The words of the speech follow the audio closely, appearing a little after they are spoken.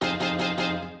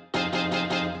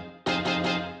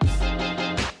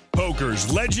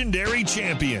Poker's legendary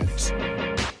champions,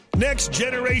 next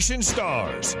generation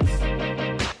stars,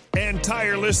 and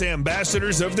tireless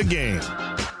ambassadors of the game,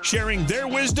 sharing their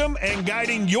wisdom and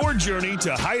guiding your journey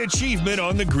to high achievement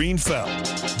on the green felt.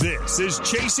 This is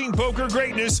Chasing Poker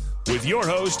Greatness with your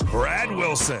host, Brad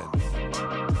Wilson.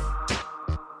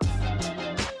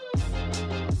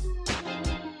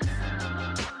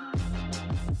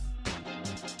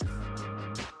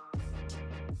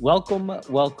 Welcome,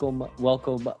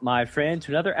 my friend,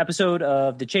 to another episode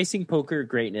of the Chasing Poker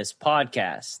Greatness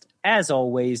podcast. As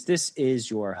always, this is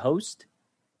your host,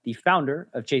 the founder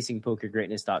of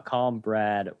ChasingPokerGreatness.com,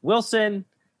 Brad Wilson.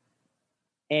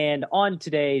 And on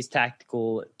today's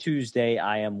Tactical Tuesday,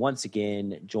 I am once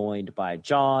again joined by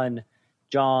John.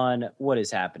 John, what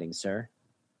is happening, sir?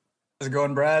 How's it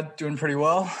going, Brad? Doing pretty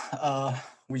well.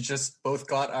 We just both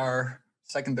got our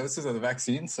second doses of the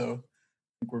vaccine, so I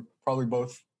think we're probably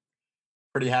both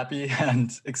pretty happy and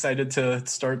excited to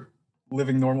start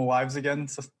living normal lives again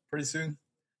pretty soon.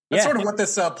 That's sort of what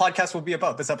this podcast will be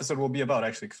about. This episode will be about,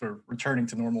 actually, because we're returning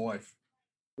to normal life.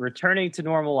 Returning to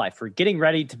normal life. We're getting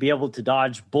ready to be able to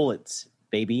dodge bullets,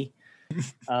 baby.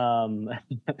 And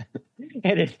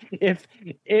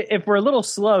if we're a little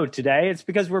slow today, it's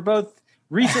because we're both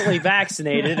recently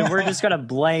vaccinated, and we're just going to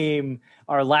blame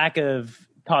our lack of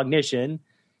cognition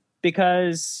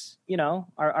because, you know,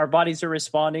 our bodies are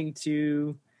responding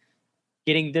to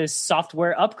getting this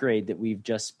software upgrade that we've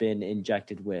just been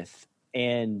injected with.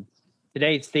 And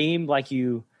today's theme, like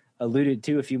you alluded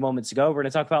to a few moments ago, we're going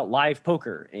to talk about live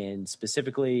poker. And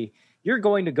specifically, you're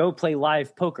going to go play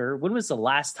live poker. When was the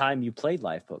last time you played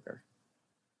live poker?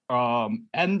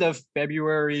 End of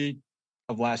February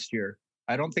of last year.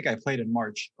 I don't think I played in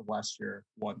March of last year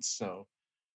once. So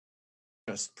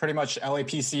just pretty much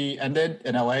LAPC ended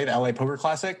in LA, the LA Poker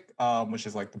Classic, which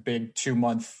is like the big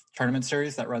 2-month tournament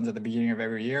series that runs at the beginning of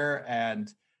every year.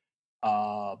 And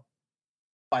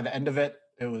by the end of it,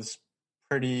 it was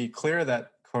pretty clear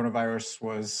that coronavirus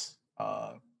was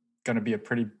going to be a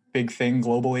pretty big thing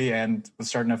globally and was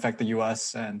starting to affect the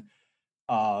US. And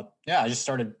I just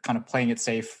started kind of playing it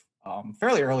safe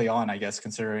fairly early on, I guess,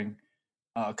 considering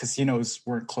casinos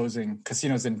weren't closing.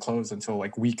 Casinos didn't close until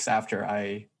like weeks after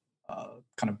I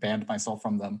kind of banned myself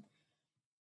from them.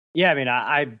 Yeah, I mean,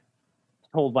 I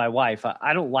told my wife,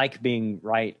 I don't like being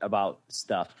right about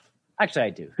stuff. Actually, I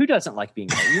do. Who doesn't like being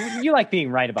right? You like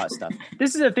being right about stuff.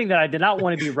 This is a thing that I did not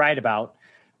want to be right about,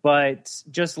 but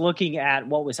just looking at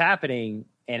what was happening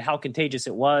and how contagious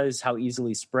it was, how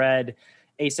easily spread,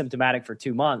 asymptomatic for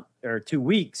 2 months or 2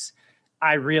 weeks,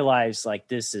 I realized like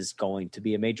this is going to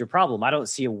be a major problem. I don't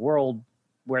see a world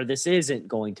where this isn't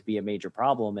going to be a major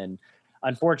problem. And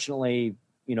unfortunately,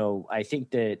 you know, I think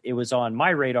that it was on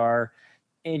my radar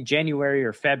in January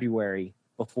or February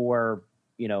before,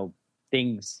 you know,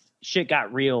 shit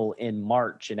got real in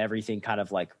March and everything kind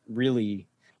of like really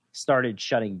started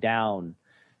shutting down.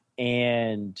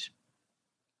 And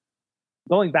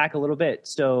going back a little bit,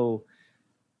 so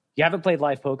you haven't played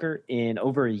live poker in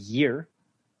over a year.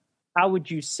 How would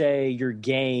you say your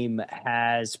game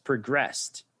has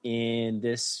progressed in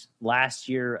this last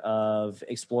year of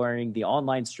exploring the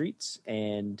online streets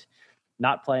and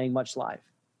not playing much live?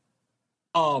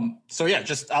 I'll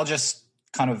just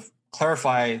kind of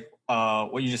clarify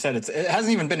what you just said. It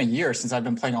hasn't even been a year since I've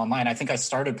been playing online. I think I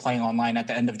started playing online at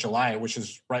the end of July, which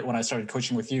is right when I started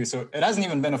coaching with you. So it hasn't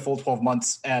even been a full 12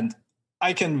 months. And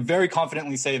I can very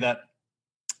confidently say that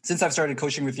since I've started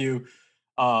coaching with you,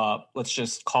 let's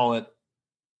just call it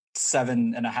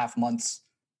 7.5 months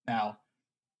now,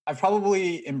 I've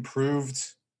probably improved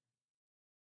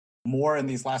more in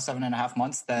these last 7.5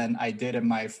 months than I did in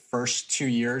my first 2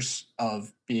 years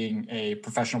of being a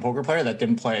professional poker player that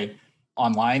didn't play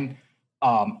online.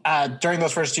 During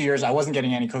those first 2 years, I wasn't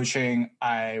getting any coaching.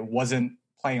 I wasn't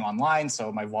playing online,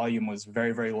 so my volume was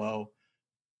very, very low.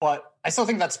 But I still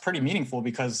think that's pretty meaningful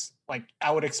because, like, I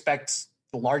would expect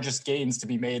the largest gains to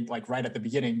be made like right at the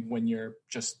beginning when you're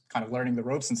just kind of learning the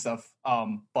ropes and stuff.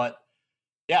 But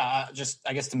yeah,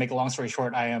 I guess to make a long story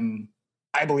short, I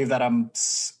believe that I'm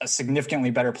a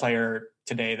significantly better player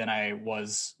today than I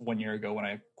was 1 year ago when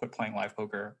I quit playing live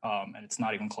poker. And it's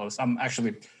not even close. I'm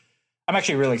actually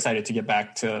really excited to get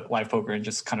back to live poker and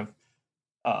just kind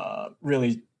of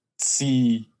really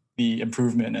see the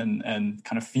improvement and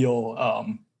kind of feel,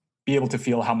 be able to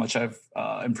feel how much I've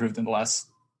improved in the last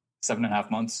 7.5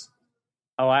 months.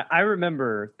 Oh, I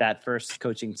remember that first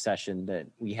coaching session that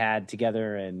we had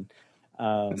together, and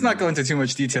let's not go into too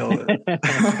much detail.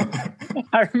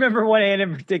 I remember one hand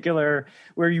in particular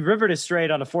where you rivered a straight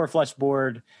on a 4 flush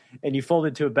board and you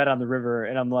folded to a bet on the river,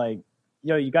 and I'm like,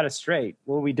 yo, you got a straight.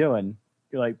 What are we doing?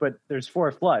 You're like, but there's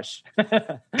 4 flush.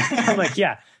 I'm like,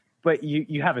 yeah, but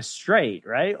you have a straight,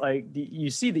 right? Like you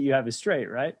see that you have a straight,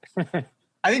 right?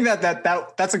 I think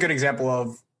that's a good example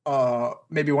of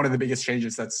maybe one of the biggest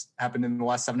changes that's happened in the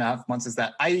last 7.5 months is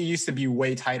that I used to be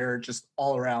way tighter just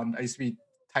all around. I used to be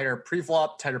tighter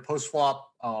pre-flop, tighter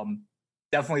post-flop.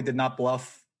 Definitely did not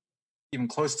bluff even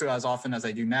close to as often as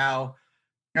I do now.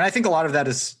 And I think a lot of that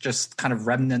is just kind of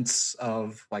remnants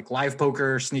of like live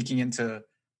poker sneaking into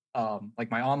like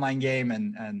my online game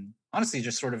and honestly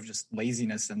just sort of just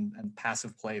laziness and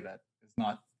passive play that is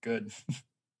not good.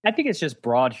 I think it's just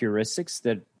broad heuristics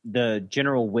that the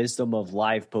general wisdom of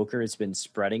live poker has been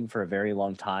spreading for a very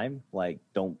long time. Like,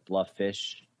 don't bluff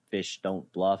fish, fish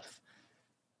don't bluff,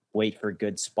 wait for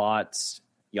good spots,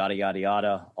 yada, yada,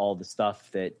 yada. All the stuff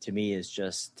that to me is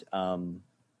just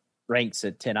ranks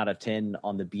a 10 out of 10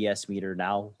 on the BS meter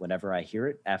now whenever I hear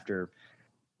it after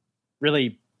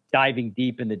really diving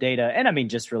deep in the data. And I mean,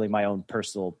 just really my own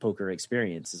personal poker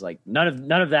experience is like none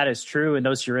of that is true. And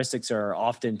those heuristics are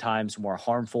oftentimes more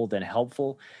harmful than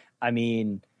helpful. I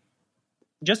mean,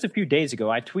 just a few days ago,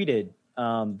 I tweeted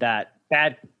that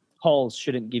bad calls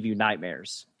shouldn't give you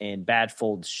nightmares and bad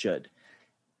folds should.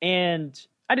 And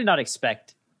I did not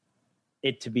expect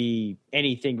it to be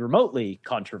anything remotely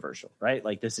controversial, right?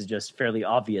 Like this is just fairly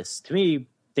obvious to me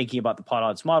thinking about the pot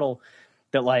odds model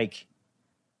that like,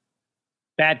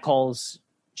 bad calls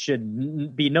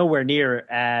should be nowhere near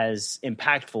as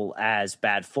impactful as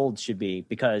bad folds should be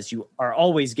because you are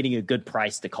always getting a good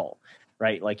price to call,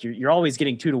 right? Like you're always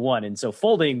getting 2-1. And so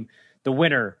folding the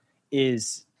winner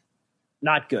is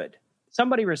not good.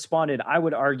 Somebody responded, I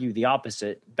would argue the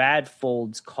opposite. Bad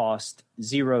folds cost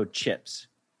 0 chips.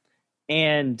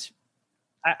 And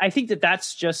I think that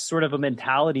that's just sort of a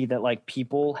mentality that like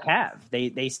people have.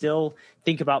 They still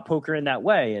think about poker in that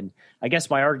way. And I guess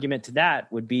my argument to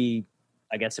that would be,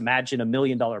 I guess, imagine $1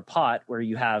 million pot where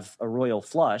you have a royal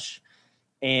flush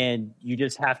and you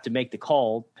just have to make the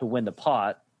call to win the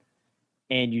pot.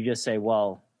 And you just say,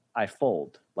 well, I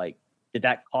fold. Like, did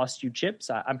that cost you chips?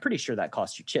 I'm pretty sure that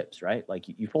cost you chips, right? Like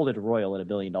you folded a royal in $1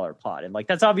 billion pot. And like,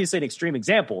 that's obviously an extreme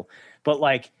example, but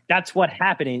like, that's what's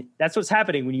happening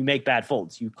when you make bad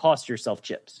folds. You cost yourself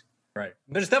chips. Right.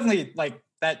 There's definitely like,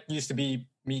 that used to be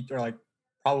me or like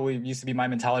probably used to be my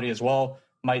mentality as well.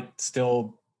 I might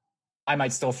still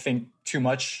think too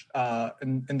much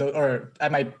or I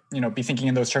might, be thinking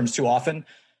in those terms too often. And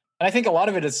I think a lot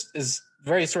of it is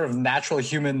very sort of natural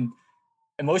human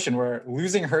emotion where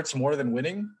losing hurts more than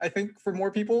winning, I think, for more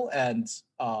people. And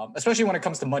especially when it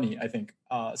comes to money, I think.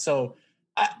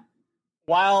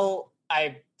 While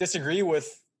I disagree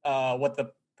with what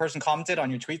the person commented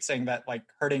on your tweet saying that like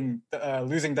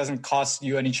losing doesn't cost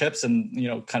you any chips and,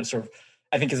 kind of sort of,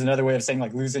 I think is another way of saying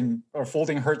like losing or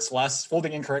folding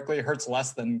incorrectly hurts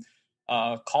less than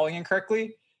calling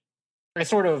incorrectly. At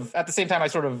the same time, I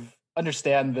sort of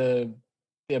understand the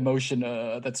emotion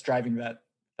that's driving that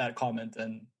comment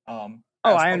and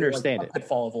I understand it.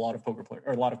 Pitfall of a lot of poker players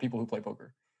or a lot of people who play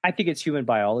poker. I think it's human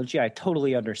biology. I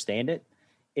totally understand it.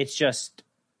 It's just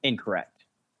incorrect,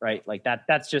 right? Like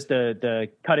that's just the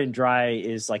cut and dry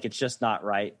is like it's just not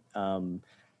right.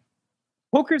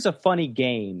 Poker's a funny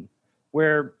game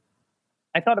where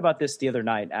I thought about this the other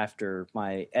night after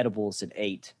my edibles at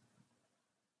 8.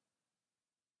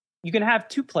 You can have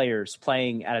 2 players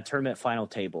playing at a tournament final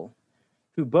table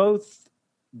who both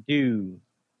do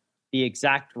the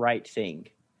exact right thing.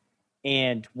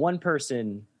 And one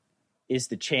person is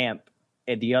the champ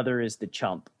and the other is the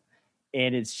chump.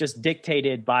 And it's just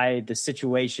dictated by the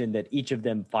situation that each of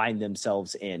them find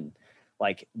themselves in.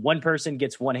 Like one person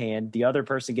gets one hand, the other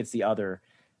person gets the other.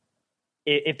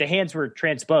 If the hands were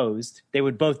transposed, they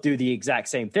would both do the exact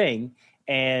same thing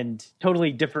and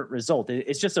totally different result.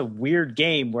 It's just a weird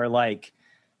game where like,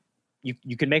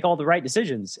 you can make all the right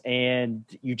decisions and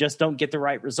you just don't get the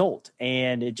right result.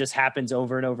 And it just happens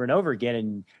over and over and over again.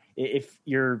 And if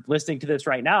you're listening to this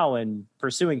right now and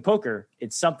pursuing poker,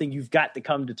 it's something you've got to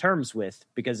come to terms with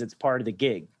because it's part of the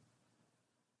gig.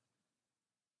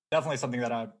 Definitely something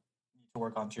that I need to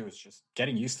work on too, is just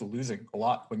getting used to losing a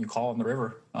lot when you call on the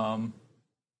river.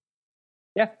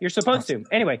 Yeah, you're supposed to.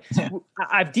 Anyway,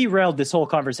 I've derailed this whole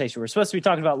conversation. We're supposed to be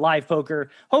talking about live poker.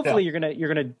 Hopefully, you're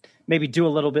gonna maybe do a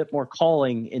little bit more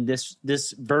calling in this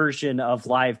version of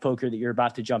live poker that you're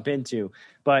about to jump into.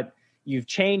 But you've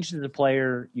changed as a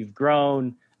player. You've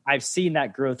grown. I've seen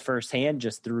that growth firsthand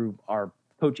just through our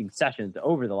coaching sessions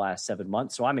over the last 7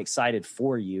 months. So I'm excited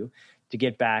for you to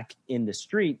get back in the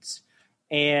streets.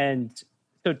 And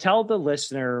so tell the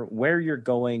listener where you're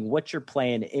going, what your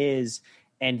plan is.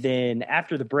 And then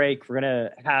after the break, we're going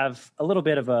to have a little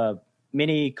bit of a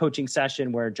mini coaching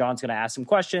session where John's going to ask some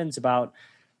questions about,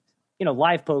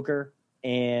 live poker,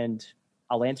 and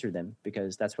I'll answer them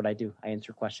because that's what I do. I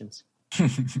answer questions.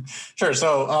 Sure.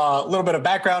 So a little bit of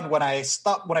background. When I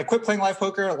quit playing live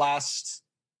poker last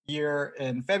year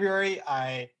in February,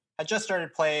 I had just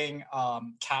started playing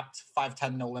capped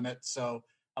 5-10 no limit. So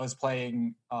I was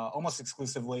playing almost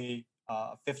exclusively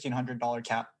 $1,500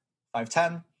 cap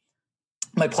 5-10.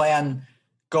 My plan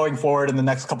going forward in the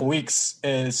next couple weeks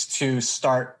is to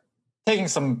start taking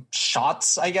some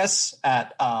shots, I guess,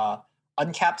 at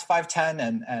uncapped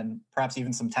 5-10 and perhaps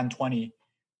even some 10-20.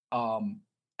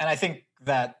 And I think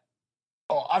that,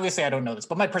 obviously I don't know this,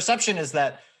 but my perception is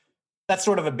that that's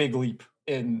sort of a big leap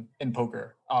in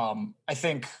poker. I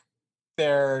think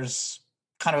there's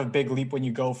kind of a big leap when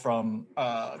you go from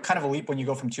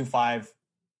 2.5,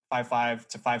 5.5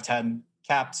 to 5.10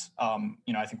 capped. I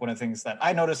think one of the things that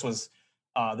I noticed was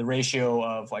the ratio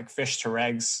of like fish to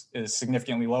regs is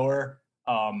significantly lower,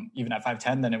 even at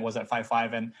 5.10 than it was at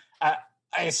 5.5. And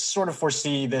I sort of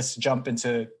foresee this jump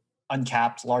into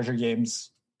uncapped larger games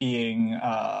being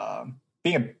a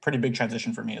pretty big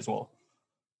transition for me as well.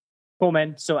 Cool,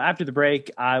 man. So after the break,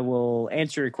 I will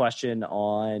answer your question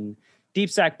on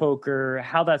deep stack poker,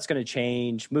 how that's going to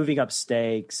change, moving up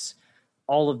stakes,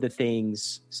 all of the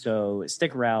things. So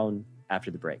stick around after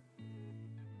the break.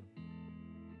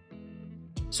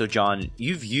 So John,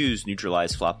 you've used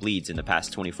neutralized flop leads in the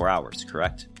past 24 hours,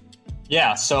 correct?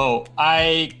 Yeah. So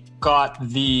I got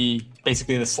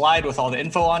basically the slide with all the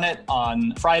info on it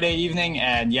on Friday evening.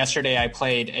 And yesterday I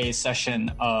played a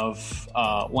session of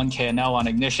 1KNL on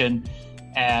Ignition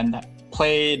and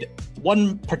played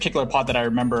one particular pot that I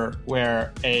remember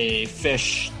where a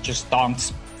fish just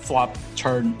donked flop,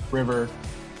 turn, river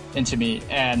into me.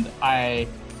 And I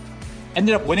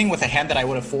ended up winning with a hand that I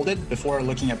would have folded before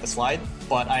looking at the slide,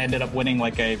 but I ended up winning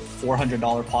like a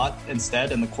 $400 pot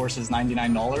instead, and the course is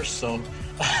 $99. So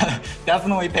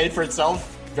definitely paid for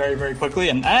itself very, very quickly.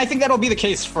 And I think that'll be the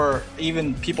case for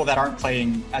even people that aren't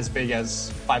playing as big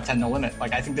as 5-10 no limit.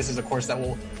 Like, I think this is a course that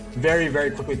will very,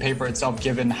 very quickly pay for itself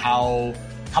given how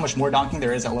much more donking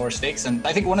there is at lower stakes. And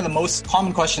I think one of the most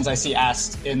common questions I see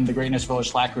asked in the Greatness Village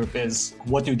Slack group is,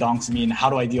 what do donks mean? How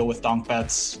do I deal with donk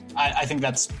bets? I think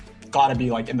that's got to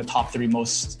be like in the top 3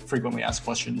 most frequently asked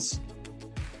questions.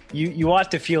 You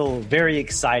ought to feel very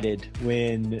excited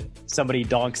when somebody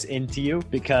donks into you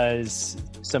because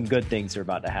some good things are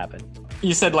about to happen.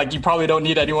 You said like you probably don't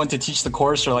need anyone to teach the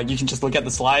course, or like you can just look at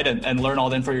the slide and learn all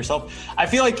the info yourself. I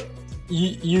feel like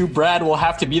you, Brad, will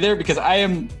have to be there because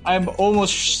I'm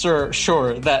almost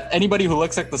sure that anybody who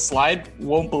looks at the slide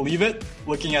won't believe it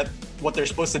looking at what they're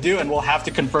supposed to do, and will have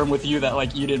to confirm with you that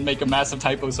like you didn't make a massive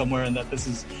typo somewhere and that this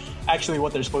is actually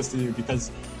what they're supposed to do,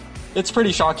 because it's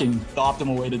pretty shocking the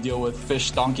optimal way to deal with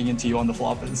fish donking into you on the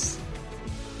flop is.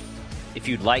 If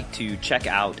you'd like to check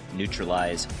out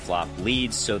Neutralize Flop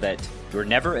Leads so that you're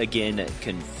never again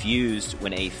confused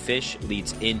when a fish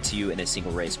leads into you in a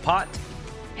single raise pot,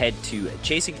 head to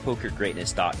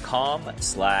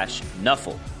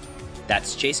chasingpokergreatness.com/nuffle.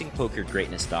 That's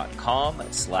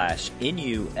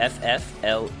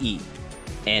chasingpokergreatness.com/NUFFLE.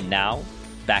 And now,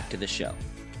 back to the show.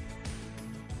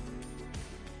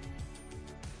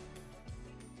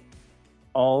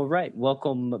 All right.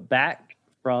 Welcome back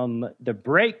from the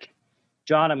break.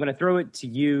 John, I'm going to throw it to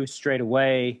you straight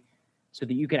away so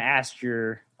that you can ask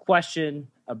your question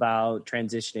about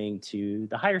transitioning to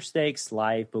the higher stakes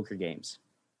live poker games.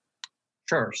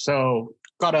 Sure. So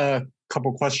got a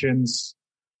couple questions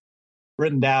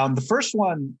written down. The first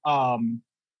one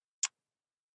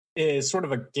is sort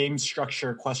of a game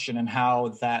structure question and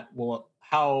how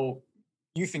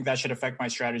you think that should affect my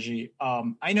strategy.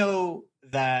 I know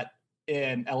that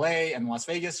in LA and Las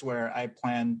Vegas, where I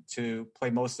plan to play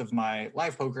most of my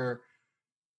live poker,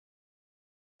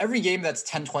 every game that's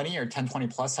 10-20 or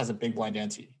 10-20 plus has a big blind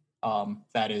ante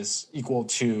that is equal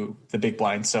to the big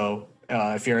blind. So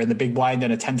if you're in the big blind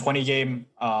in a 10-20 game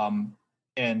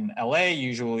in LA,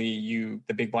 usually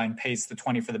the big blind pays the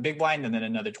 20 for the big blind and then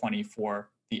another 20 for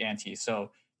the ante.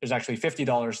 So there's actually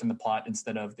 $50 in the pot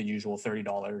instead of the usual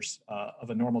 $30 of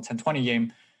a normal 10-20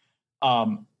 game.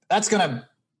 That's going to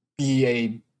be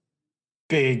a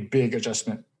big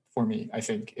adjustment for me, I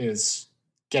think, is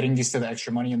getting used to the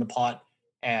extra money in the pot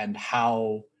and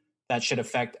how that should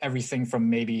affect everything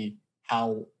from maybe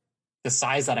how the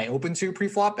size that I open to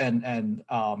pre-flop and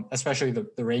especially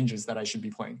the ranges that I should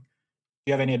be playing. Do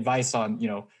you have any advice on,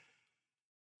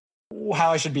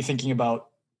 how I should be thinking about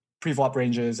pre-flop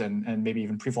ranges and maybe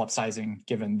even pre-flop sizing,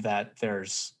 given that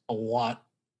there's a lot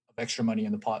of extra money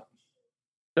in the pot?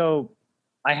 So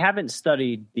I haven't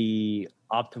studied the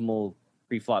optimal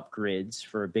pre-flop grids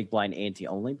for a big blind ante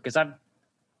only, because I've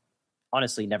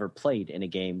honestly never played in a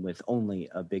game with only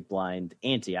a big blind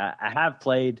ante. I have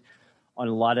played on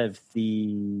a lot of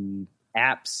the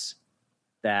apps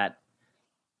that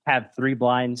have 3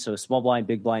 blinds, so small blind,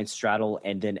 big blind, straddle,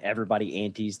 and then everybody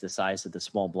antes the size of the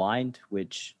small blind,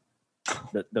 which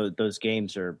those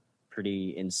games are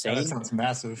pretty insane. Yeah, that sounds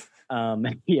massive.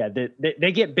 Yeah,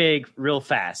 they get big real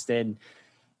fast. And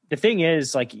the thing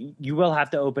is, like, you will have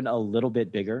to open a little bit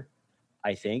bigger,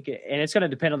 I think. And it's going to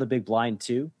depend on the big blind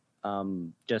too.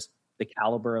 Just the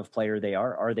caliber of player they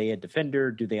are. Are they a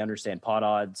defender? Do they understand pot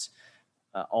odds?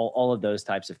 All of those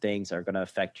types of things are going to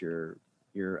affect your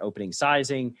opening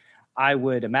sizing. I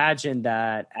would imagine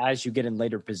that as you get in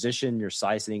later position, your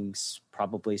sizing's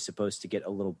probably supposed to get a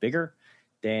little bigger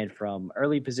than from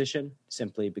early position,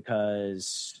 simply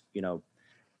because,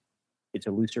 it's a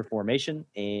looser formation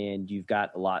and you've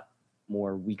got a lot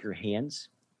more weaker hands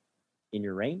in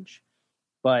your range.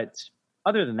 But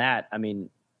other than that, I mean,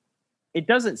 it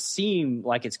doesn't seem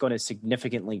like it's going to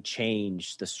significantly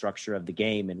change the structure of the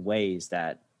game in ways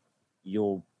that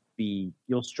you'll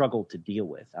struggle to deal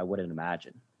with, I wouldn't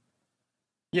imagine.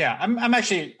 Yeah, I'm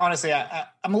actually, honestly,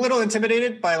 I'm a little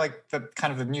intimidated by like the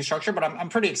kind of the new structure, but I'm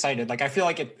pretty excited. Like, I feel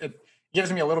like it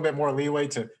gives me a little bit more leeway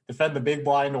to defend the big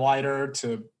blind wider,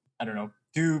 to, I don't know,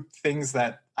 do things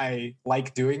that I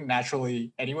like doing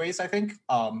naturally anyways, I think.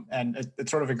 And it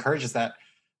sort of encourages that.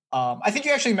 I think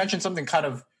you actually mentioned something kind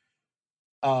of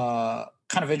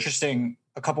interesting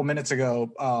a couple minutes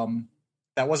ago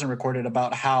that wasn't recorded,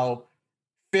 about how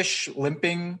fish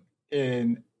limping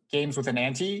in games with an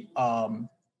ante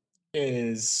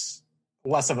is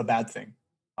less of a bad thing.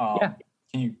 Yeah.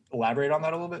 Can you elaborate on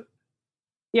that a little bit?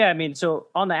 Yeah, I mean, so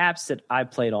on the apps that I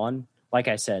played on, like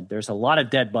I said, there's a lot of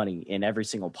dead money in every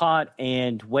single pot,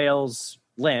 and whales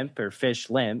limp or fish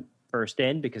limp first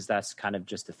in because that's kind of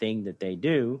just the thing that they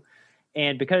do.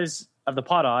 And because of the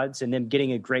pot odds and them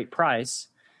getting a great price,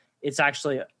 it's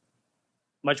actually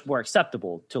much more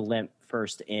acceptable to limp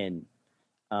first in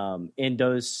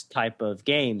those type of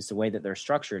games, the way that they're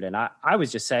structured. And I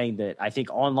was just saying that I think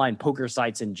online poker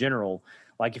sites in general,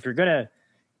 like if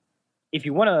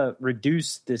you want to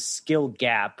reduce the skill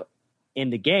gap in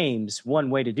the games, one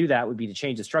way to do that would be to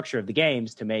change the structure of the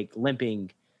games to make limping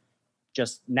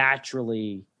just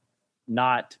naturally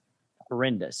not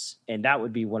horrendous. And that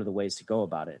would be one of the ways to go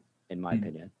about it, in my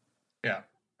opinion. Yeah.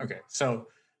 Okay. So,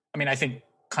 I mean, I think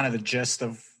kind of the gist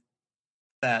of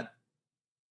that,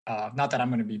 not that I'm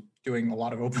going to be doing a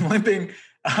lot of open limping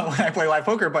when I play live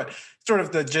poker, but sort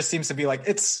of the gist seems to be like,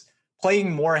 it's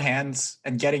playing more hands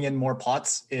and getting in more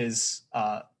pots is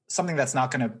something that's not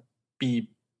going to be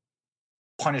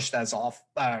punished as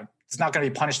it's not going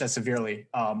to be punished as severely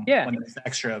when there's the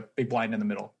extra big blind in the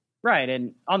middle. Right.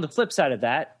 And on the flip side of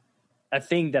that, a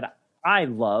thing that I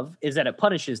love is that it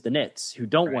punishes the nits who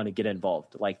don't want to get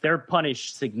involved. Like, they're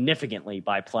punished significantly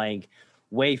by playing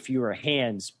way fewer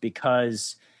hands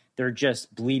because they're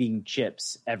just bleeding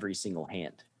chips every single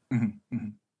hand. Mm-hmm, mm-hmm.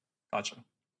 Gotcha.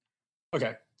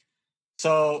 Okay.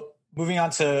 So moving on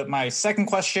to my second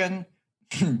question.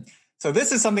 So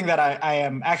this is something that I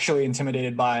am actually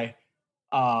intimidated by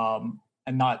and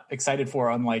not excited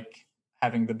for, unlike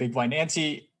having the big blind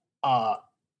ante.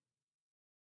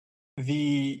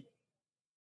 The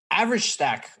average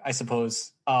stack, I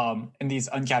suppose, in these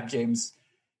uncapped games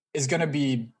is going to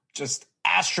be just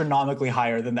astronomically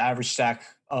higher than the average stack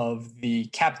of the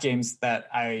capped games that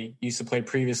I used to play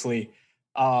previously.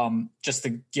 Just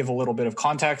to give a little bit of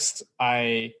context,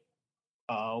 I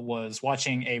was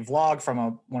watching a vlog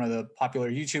from one of the popular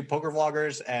YouTube poker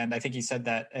vloggers, and I think he said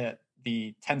that at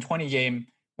the 10-20 game,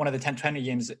 one of the 10-20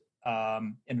 games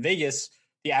in Vegas,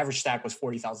 the average stack was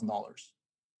 $40,000.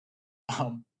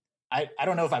 I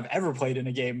don't know if I've ever played in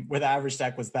a game where the average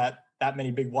stack was that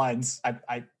many big blinds.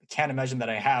 I can't imagine that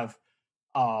I have.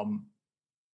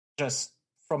 Just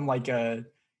from like an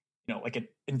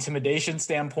intimidation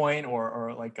standpoint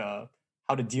or like how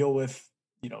to deal with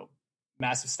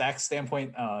massive stacks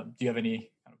standpoint. Do you have any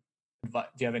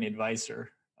advice or?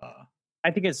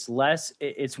 I think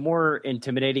it's more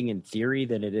intimidating in theory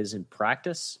than it is in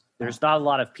practice. There's not a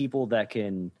lot of people that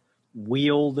can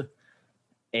wield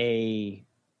a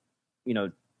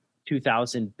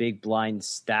 2,000 big blind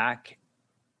stack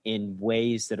in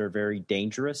ways that are very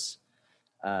dangerous,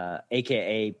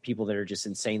 aka people that are just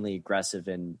insanely aggressive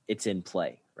and it's in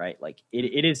play, right? Like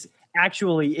it is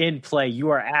actually in play. You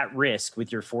are at risk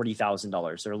with your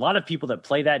 $40,000. There are a lot of people that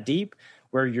play that deep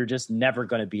where you're just never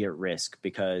going to be at risk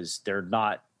because they're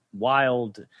not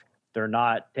wild. They're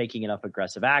not taking enough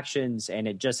aggressive actions. And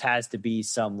it just has to be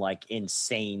some like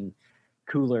insane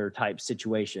cooler type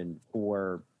situation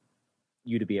for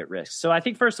you to be at risk. So I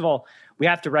think, first of all, we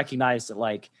have to recognize that,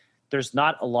 like, there's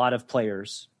not a lot of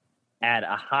players at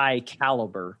a high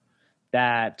caliber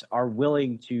that are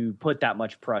willing to put that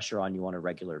much pressure on you on a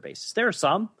regular basis. There are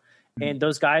some, and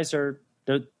those guys are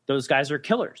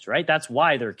killers, right? That's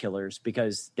why they're killers,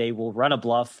 because they will run a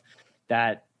bluff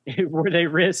that where they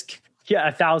risk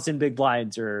 1,000 big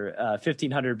blinds or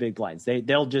 1,500 big blinds.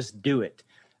 They'll just do it.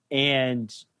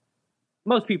 And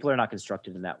most people are not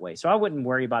constructed in that way. So I wouldn't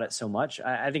worry about it so much.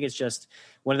 I think it's just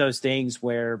one of those things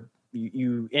where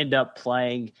you end up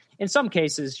playing, in some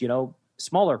cases,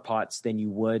 smaller pots than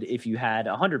you would if you had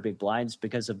 100 big blinds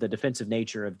because of the defensive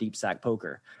nature of deep stack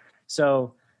poker.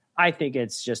 So I think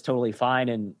it's just totally fine.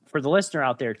 And for the listener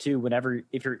out there too,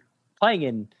 if you're playing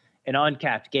in an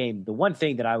uncapped game, the one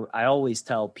thing that I always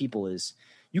tell people is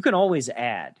you can always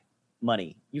add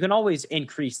money. You can always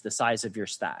increase the size of your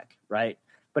stack, right?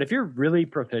 But if you're really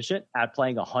proficient at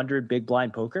playing 100 big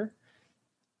blind poker,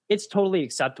 it's totally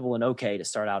acceptable and okay to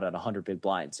start out at 100 big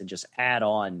blinds and just add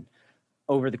on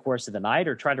over the course of the night,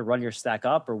 or try to run your stack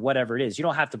up, or whatever it is. You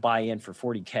don't have to buy in for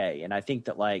 40K. And I think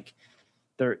that, like,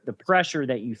 the pressure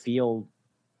that you feel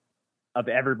of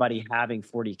everybody having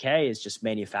 40K is just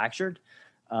manufactured.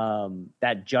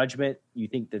 That judgment, you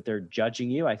think that they're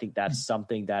judging you. I think that's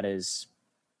something that is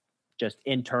just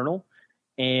internal.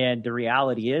 And the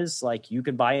reality is, like, you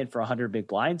can buy in for 100 big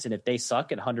blinds, and if they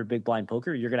suck at 100 big blind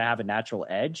poker, you're going to have a natural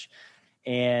edge.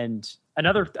 And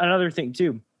another thing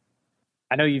too,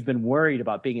 I know you've been worried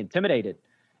about being intimidated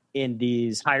in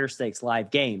these higher stakes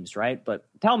live games, right? But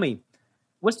tell me,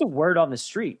 what's the word on the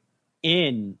street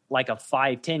in like a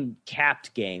 5-10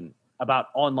 capped game about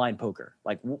online poker?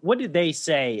 Like, what did they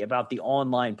say about the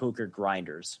online poker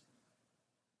grinders?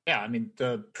 Yeah, I mean,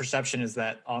 the perception is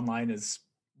that online is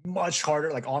much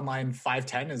harder. Like, online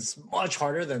 5-10 is much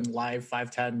harder than live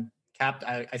 5-10 capped.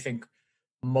 I think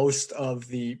most of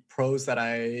the pros that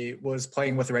I was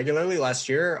playing with regularly last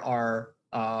year are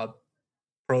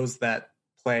pros that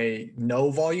play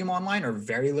no volume online or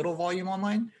very little volume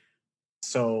online.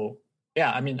 So yeah,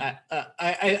 I mean,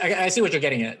 I see what you're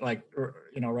getting at. Like,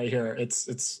 right here,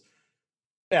 it's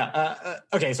yeah.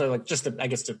 Okay, so like, just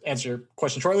to answer your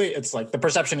question shortly, it's like the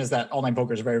perception is that online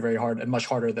poker is very, very hard and much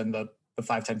harder than the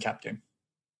 5-10 cap game.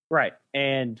 Right.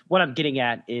 And what I'm getting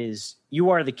at is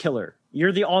you are the killer.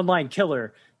 You're the online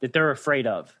killer that they're afraid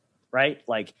of, right?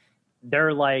 Like,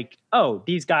 they're like, oh,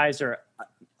 these guys are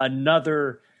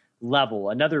another level,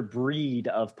 another breed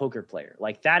of poker player.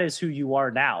 Like, that is who you are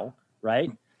now,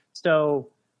 right? So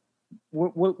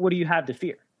what do you have to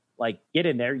fear? Like, get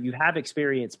in there. You have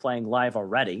experience playing live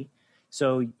already.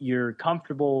 So you're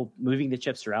comfortable moving the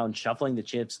chips around, shuffling the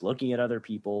chips, looking at other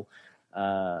people,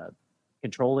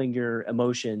 controlling your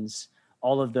emotions,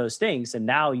 all of those things. And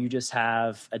now you just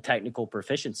have a technical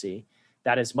proficiency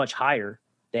that is much higher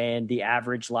than the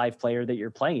average live player that you're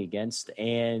playing against.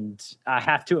 And I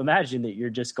have to imagine that you're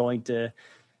going to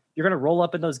roll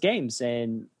up in those games,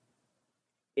 and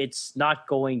it's not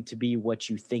going to be what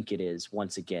you think it is.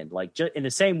 Once again, like, in the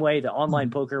same way that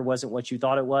online poker wasn't what you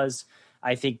thought it was,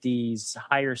 I think these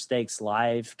higher stakes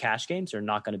live cash games are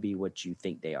not going to be what you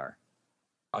think they are.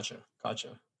 Gotcha.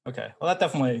 Okay. Well,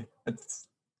 it's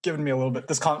given me a little bit,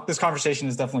 this conversation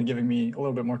is definitely giving me a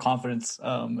little bit more confidence.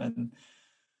 And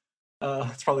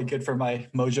it's probably good for my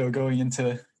mojo going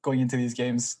into these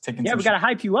games. We got to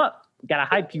hype you up.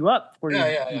 For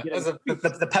yeah.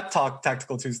 The pep talk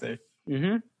Tactical Tuesday.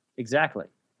 Mm-hmm. Exactly.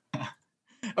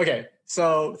 Okay.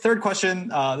 So third question,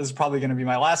 this is probably going to be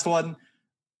my last one.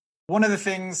 One of the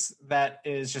things that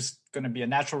is just going to be a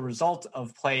natural result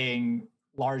of playing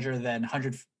larger than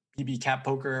 100 BB cap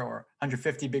poker or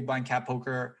 150 big blind cap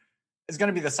poker is going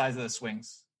to be the size of the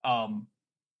swings.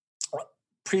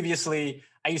 Previously,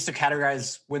 I used to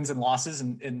categorize wins and losses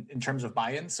in terms of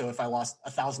buy-in. So if I lost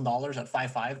 $1,000 at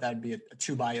 5-5, that'd be a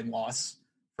 2 buy-in loss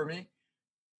for me.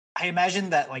 I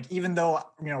imagine that, like, even though,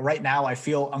 right now I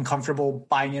feel uncomfortable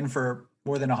buying in for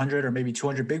more than 100 or maybe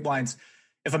 200 big blinds,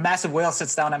 if a massive whale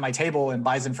sits down at my table and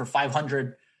buys in for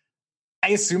 500, I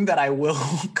assume that I will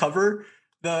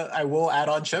I will add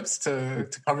on chips to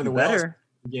cover the whales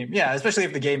game. Yeah, especially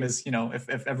if the game is,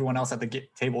 if everyone else at the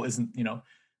table isn't,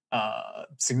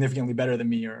 significantly better than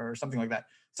me or something like that.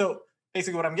 So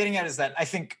basically what I'm getting at is that I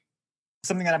think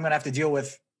something that I'm going to have to deal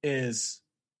with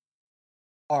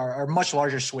are much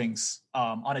larger swings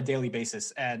on a daily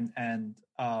basis and kind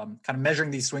of measuring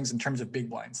these swings in terms of big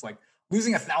blinds. Like,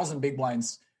 losing 1,000 big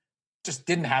blinds just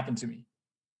didn't happen to me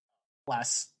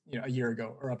last, a year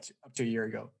ago or up to a year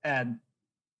ago. And,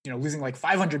 losing like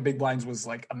 500 big blinds was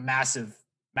like a massive,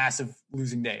 massive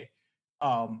losing day.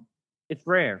 It's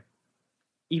rare.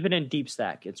 Even in deep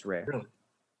stack, it's rare. Really?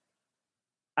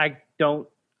 I don't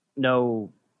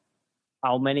know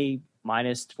how many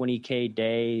minus 20K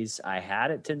days I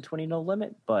had at 1020 no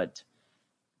limit, but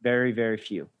very, very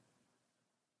few.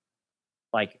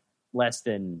 Like less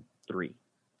than 3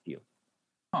 few.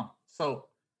 Huh. So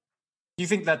do you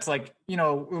think that's like,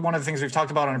 one of the things we've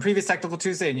talked about on a previous Tactical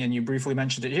Tuesday, and you briefly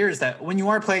mentioned it here, is that when you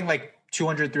are playing like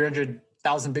 200,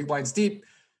 300,000 big blinds deep,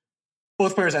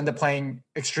 both players end up playing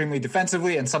extremely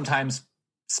defensively, and sometimes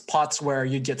pots where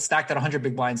you get stacked at 100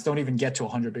 big blinds don't even get to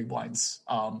 100 big blinds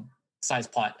size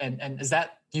pot. And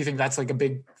do you think that's like a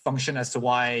big function as to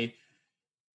why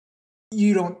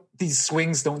these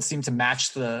swings don't seem to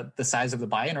match the size of the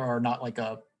buy-in, or are not like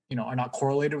are not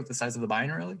correlated with the size of the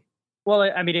buy-in really? Well,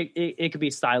 I mean, it could be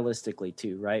stylistically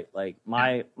too, right? Like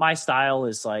my style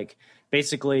is like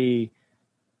basically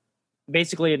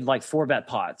in like 4-bet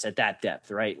pots at that depth,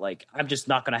 right? Like I'm just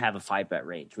not going to have a 5-bet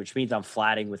range, which means I'm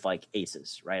flatting with like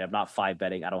aces, right? I'm not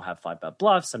 5-betting. I don't have 5-bet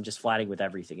bluffs. I'm just flatting with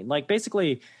everything. And like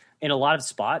basically in a lot of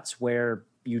spots where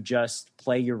you just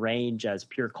play your range as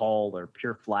pure call or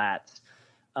pure flats,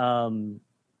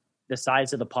 the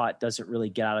size of the pot doesn't really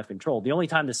get out of control. The only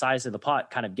time the size of the pot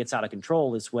kind of gets out of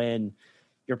control is when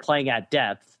you're playing at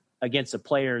depth against a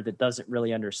player that doesn't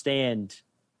really understand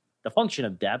the function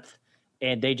of depth,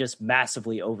 and they just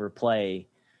massively overplay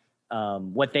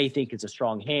what they think is a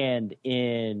strong hand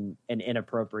in an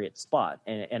inappropriate spot.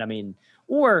 And I mean,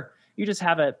 or you just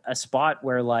have a spot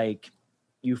where like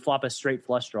you flop a straight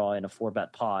flush draw in a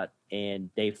 4-bet pot and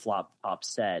they flop top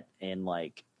set, and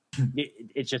like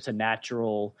it's just a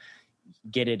natural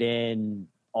get it in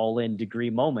all in degree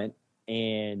moment,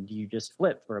 and you just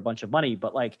flip for a bunch of money.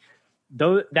 But like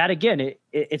though that again,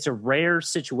 it's a rare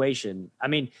situation. I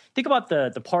mean, think about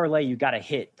the parlay you got to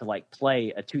hit to like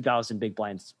play a 2,000 big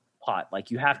blinds pot.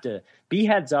 Like you have to be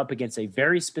heads up against a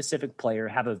very specific player,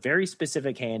 have a very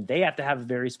specific hand. They have to have a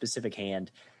very specific hand,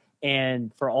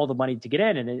 and for all the money to get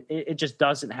in, and it just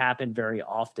doesn't happen very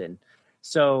often.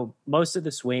 So most of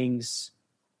the swings,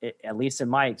 at least in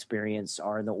my experience,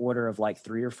 are in the order of like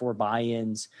 3 or 4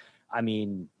 buy-ins. I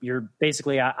mean, you're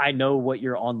basically, I know what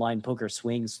your online poker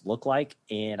swings look like,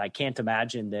 and I can't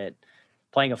imagine that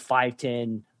playing a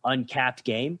 5-10 uncapped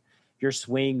game, your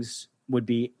swings would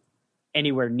be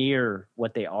anywhere near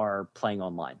what they are playing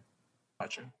online.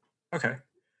 Gotcha. Okay.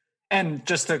 And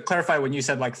just to clarify, when you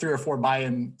said like 3 or 4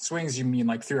 buy-in swings, you mean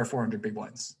like 300 or 400 big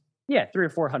blinds? Yeah, 300 or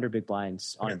 400 big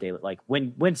blinds on a daily, like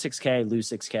win 6K, lose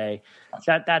 6K.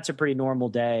 Gotcha. That's a pretty normal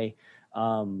day.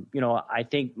 I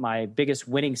think my biggest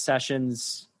winning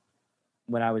sessions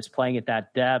when I was playing at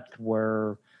that depth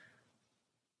were,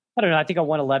 I don't know, I think I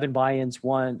won 11 buy-ins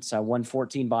once. I won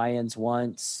 14 buy-ins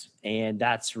once, and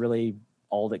that's really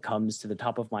all that comes to the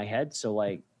top of my head. So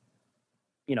like,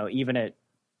 even at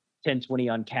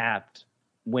 10-20 uncapped,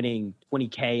 winning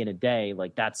 20K in a day,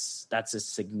 like that's a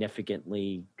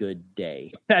significantly good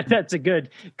day. That's a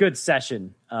good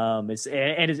session.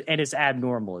 It's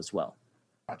abnormal as well.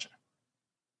 Gotcha.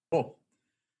 Cool.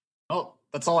 Oh,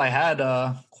 that's all I had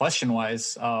question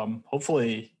wise.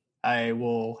 Hopefully I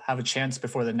will have a chance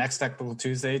before the next Tactical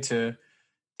Tuesday to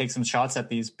take some shots at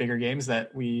these bigger games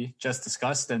that we just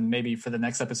discussed, and maybe for the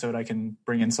next episode I can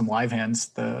bring in some live hands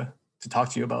to talk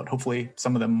to you about. Hopefully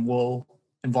some of them will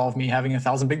involve me having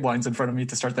 1,000 big blinds in front of me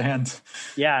to start the hand.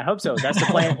 Yeah, I hope so. That's the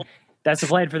plan. That's the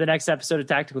plan for the next episode of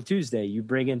Tactical Tuesday. You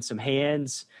bring in some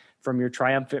hands from your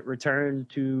triumphant return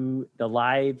to the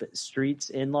live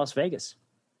streets in Las Vegas.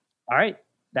 All right.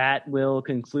 That will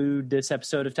conclude this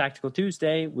episode of Tactical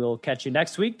Tuesday. We'll catch you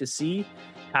next week to see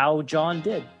how John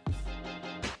did.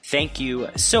 Thank you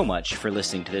so much for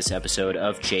listening to this episode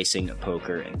of Chasing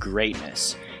Poker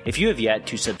Greatness. If you have yet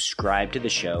to subscribe to the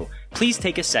show, please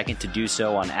take a second to do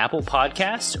so on Apple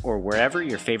Podcasts or wherever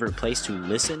your favorite place to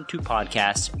listen to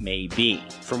podcasts may be.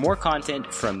 For more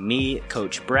content from me,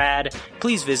 Coach Brad,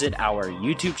 please visit our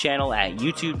YouTube channel at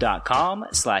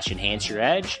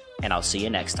youtube.com/enhanceyouredge, and I'll see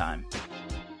you next time.